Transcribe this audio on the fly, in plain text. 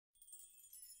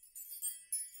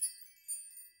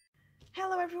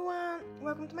Hello everyone,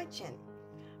 welcome to my channel.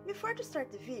 Before to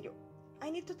start the video, I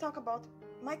need to talk about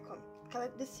my comic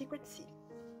called The Secret City.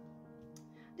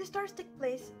 The stories take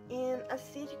place in a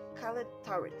city called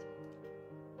Torrid,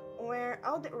 where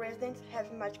all the residents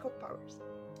have magical powers.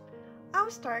 All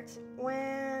starts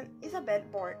when Isabelle is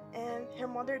born and her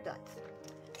mother dies.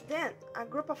 Then a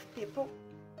group of people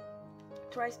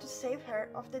tries to save her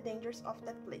of the dangers of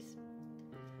that place.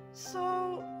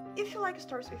 So, if you like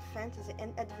stories with fantasy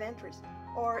and adventures,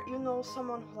 or you know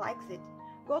someone who likes it,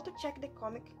 go to check the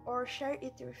comic or share it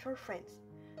with your friends.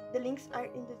 The links are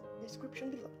in the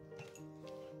description below.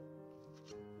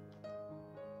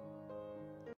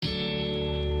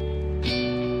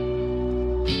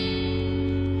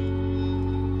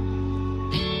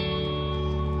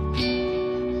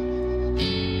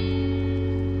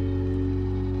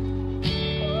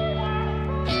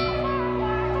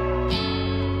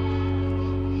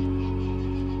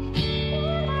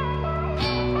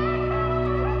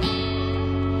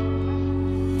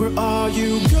 Where are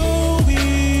you going?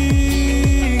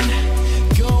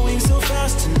 Going so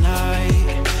fast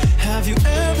tonight. Have you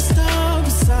ever stopped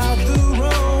beside the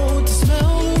road to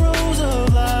smell the rose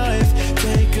of life?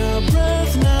 Take a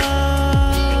breath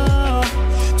now.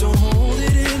 Don't hold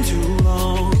it in too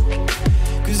long,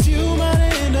 'cause you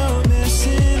might end up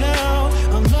missing out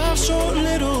on life's short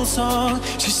little song.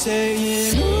 She's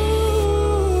saying,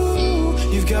 ooh,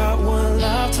 you've got one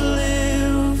life to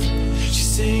live. She's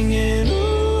singing, ooh,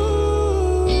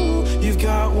 you've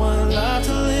got one life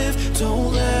to live,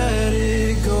 don't let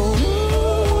it go.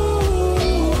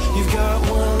 Ooh, you've got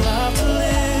one life to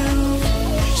live.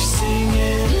 She's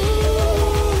singing, ooh,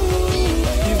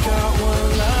 you've got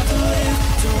one life to live,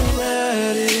 don't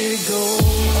let it go.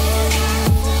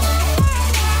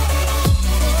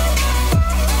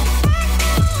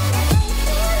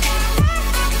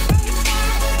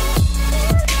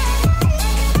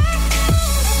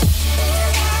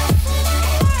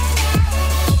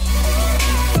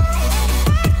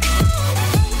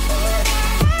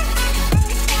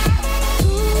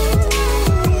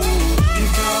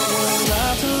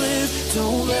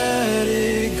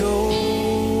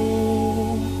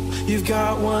 You've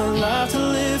got one life to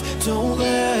live, don't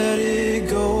let it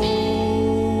go.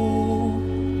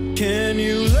 Can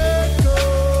you let go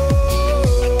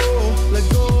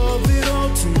of it all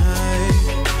tonight?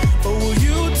 Or will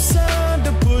you decide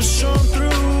to push on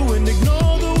through and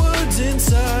ignore the words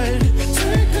inside?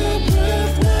 Take a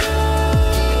breath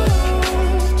now,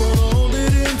 don't hold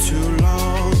it in too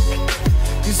long,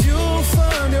 'cause you'll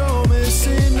find you're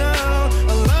missing out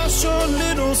a last short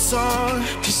little song.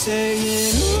 She's saying,